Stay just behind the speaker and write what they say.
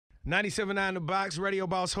97.9 The Box, Radio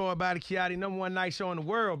Boss Hardbody Kiotti, #1 night show in the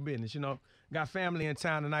world business, Got family in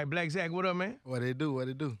town tonight. Blacc Zacc, what up, man? What they do? What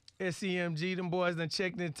they do? SCMG, them boys done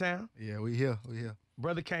checked in town. Yeah, we here. We here.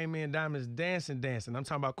 Brother came in, Diamonds dancing. I'm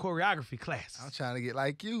talking about choreography classes. I'm trying to get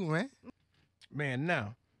like you, man. Man,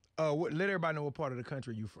 now, let everybody know what part of the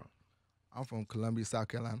country you from. I'm from Columbia, South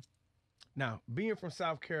Carolina. Now, being from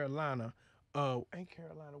South Carolina, ain't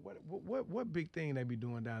Carolina, what big thing they be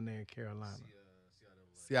doing down there in Carolina?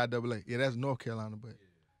 CIAA. Yeah, that's North Carolina, but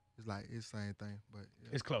it's like it's the same thing. But yeah.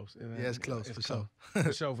 It's close. Yeah, it's close for sure.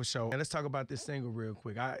 For sure. And let's talk about this single real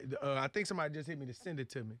quick. I think somebody just hit me to send it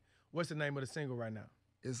to me. What's the name of the single right now?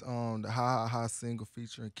 It's the Ha Ha Ha single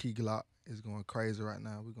featuring Key Glock. It's going crazy right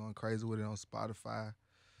now. We're going crazy with it on Spotify.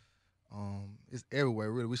 It's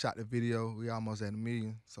everywhere, really. We shot the video. We almost at 1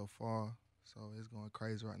 million so far. So it's going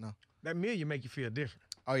crazy right now. That million make you feel different.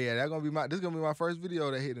 Oh yeah, this gonna be my first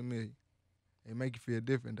video that hit 1 million. It make you feel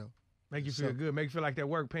different though. Make you feel good. Make you feel like that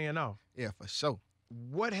work paying off. Yeah, for sure.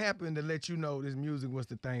 What happened to let you know this music was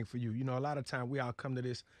the thing for you? A lot of time we all come to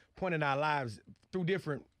this point in our lives through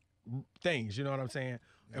different things, you know what I'm saying?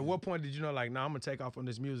 Yeah. At what point did you know, like, nah, I'm gonna take off on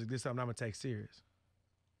this music, this is something I'm gonna take serious?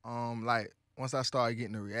 Like, once I started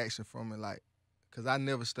getting the reaction from it, like, cause I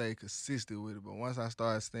never stayed consistent with it, but once I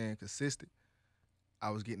started staying consistent,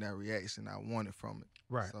 I was getting that reaction I wanted from it.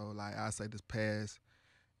 Right. So, like, I say this past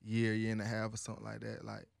year and a half or something like that,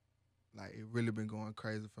 like it really been going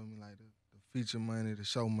crazy for me, like the feature money, the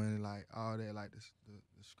show money, like all that, like the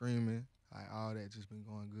screaming, like all that just been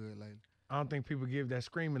going good lately. I don't think people give that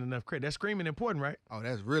screaming enough credit. That screaming important, right? Oh,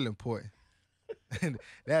 that's real important.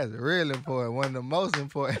 That's real important. One of the most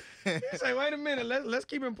important. Say, wait a minute, let's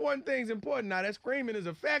keep important things important. Now that screaming is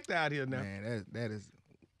a factor out here now. Man, that is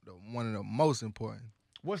one of the most important.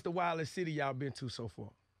 What's the wildest city y'all been to so far?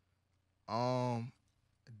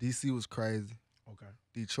 DC was crazy. Okay.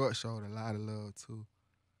 Detroit showed a lot of love too.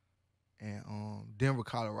 And Denver,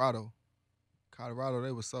 Colorado. Colorado,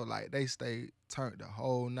 they was so like they stayed turned the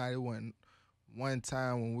whole night. It wasn't one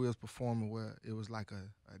time when we was performing where it was like a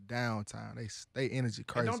downtime. They energy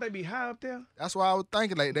crazy. And don't they be high up there? That's why I was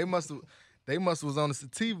thinking like they must was on the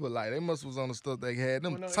sativa, like they must was on the stuff they had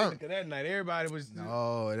them turned. That night, everybody was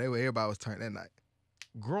everybody was turned that night.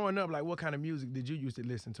 Growing up, like what kind of music did you used to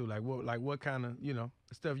listen to? Like what kind of,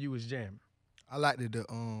 stuff you was jamming? I liked the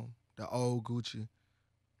old Gucci,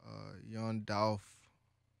 Young Dolph,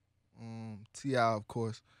 T.I. of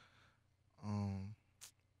course,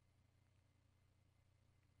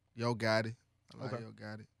 Yo Gotti. I like Yo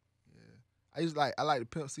Gotti. Yeah, I like the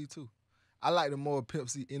Pimp C too. I like the more Pimp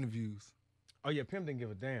C interviews. Oh yeah, Pimp didn't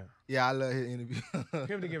give a damn. Yeah, I love his interview. Pimp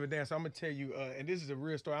didn't give a damn. So I'm gonna tell you, and this is a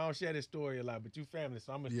real story. I don't share this story a lot, but you family,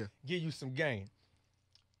 so I'm gonna give you some game.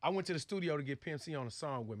 I went to the studio to get Pimp C on a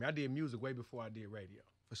song with me. I did music way before I did radio.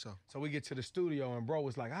 For sure. So we get to the studio and bro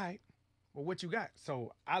was like, all right, well, what you got?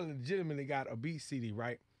 So I legitimately got a beat CD,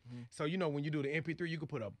 right? Mm-hmm. So when you do the MP3, you could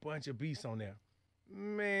put a bunch of beats on there.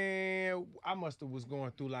 Man, I must have was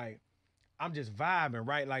going through like, I'm just vibing,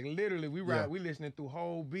 right? Like literally we listening through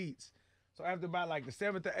whole beats. So after about like the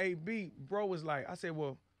 7th or 8th beat, bro was like, I said,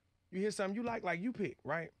 well, you hear something you like you pick,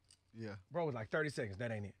 right? Yeah. Bro was like, 30 seconds,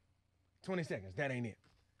 that ain't it. 20 seconds, that ain't it.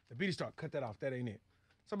 The beat start, cut that off, that ain't it.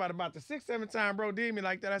 So about the 6th, 7th time bro did me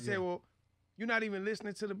like that, I said, well, you're not even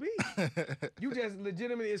listening to the beat. You just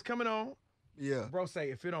legitimately, it's coming on. Yeah. Bro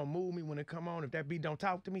say, if it don't move me when it come on, if that beat don't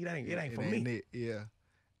talk to me, it ain't for me. It. Yeah.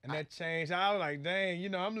 And that changed. I was like,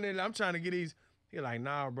 dang, I'm trying to get these. He like,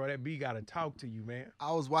 nah, bro, that beat gotta talk to you, man.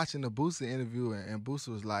 I was watching the Boosie interview, and Boosie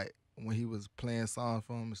was like, when he was playing songs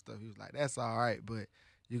for him and stuff, he was like, that's all right, but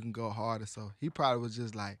you can go harder. So he probably was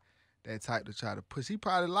just like that type to try to push. He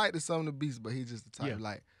probably liked some of the beats, but he just the type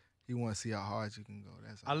like, he want to see how hard you can go.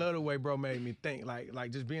 That's all. I love the way bro made me think.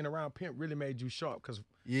 Like just being around Pimp really made you sharp, because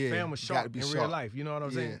fam was sharp in real life. You know what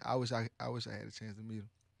I'm saying? I wish I had a chance to meet him.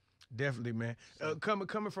 Definitely, man.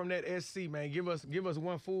 Coming from that SC, man, give us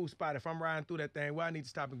one food spot. If I'm riding through that thing, where I need to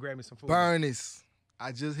stop and grab me some food? Bernie's.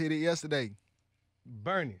 I just hit it yesterday.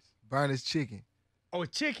 Bernie's chicken. Oh,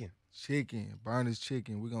 chicken. Bernie's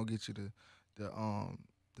chicken. We're gonna get you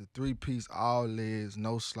the 3-piece all legs,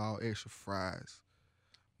 no slaw, extra fries,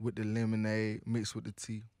 with the lemonade mixed with the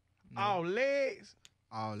tea. All legs.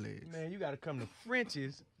 All legs. Man, you gotta come to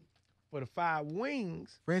French's for the 5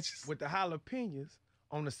 wings. French's with the jalapenos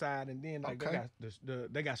on the side, and then like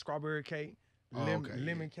they got strawberry cake,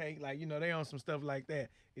 lemon cake, like they on some stuff like that.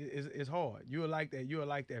 It's hard. You'll like that. You'll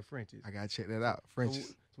like that French's. I gotta check that out. French's.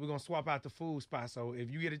 So we're gonna swap out the food spot. So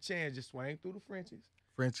if you get a chance, just swing through the French's.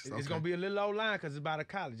 French's. It's gonna be a little old line because it's by the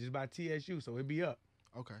college. It's by TSU, so it'll be up.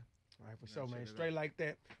 Okay. All right, for sure, man. Straight like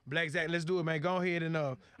that. Blacc Zacc, let's do it, man. Go ahead and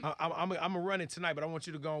I'm gonna run it tonight, but I want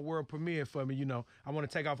you to go on world premiere for me. You know, I want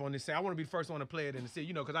to take off on this. I want to be the first one to play it in the city.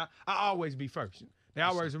 You know, cause I always be first. They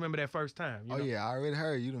always remember that first time. You know? Yeah, I already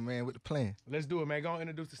heard you the man with the plan. Let's do it, man. Go and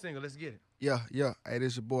introduce the single. Let's get it. Yeah. Hey,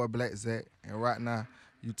 this your boy Blacc Zacc, and right now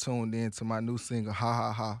you tuned in to my new single Ha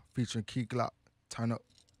Ha Ha featuring Key Glock. Turn up.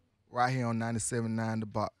 Right here on 97.9 The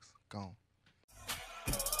Box. Gone.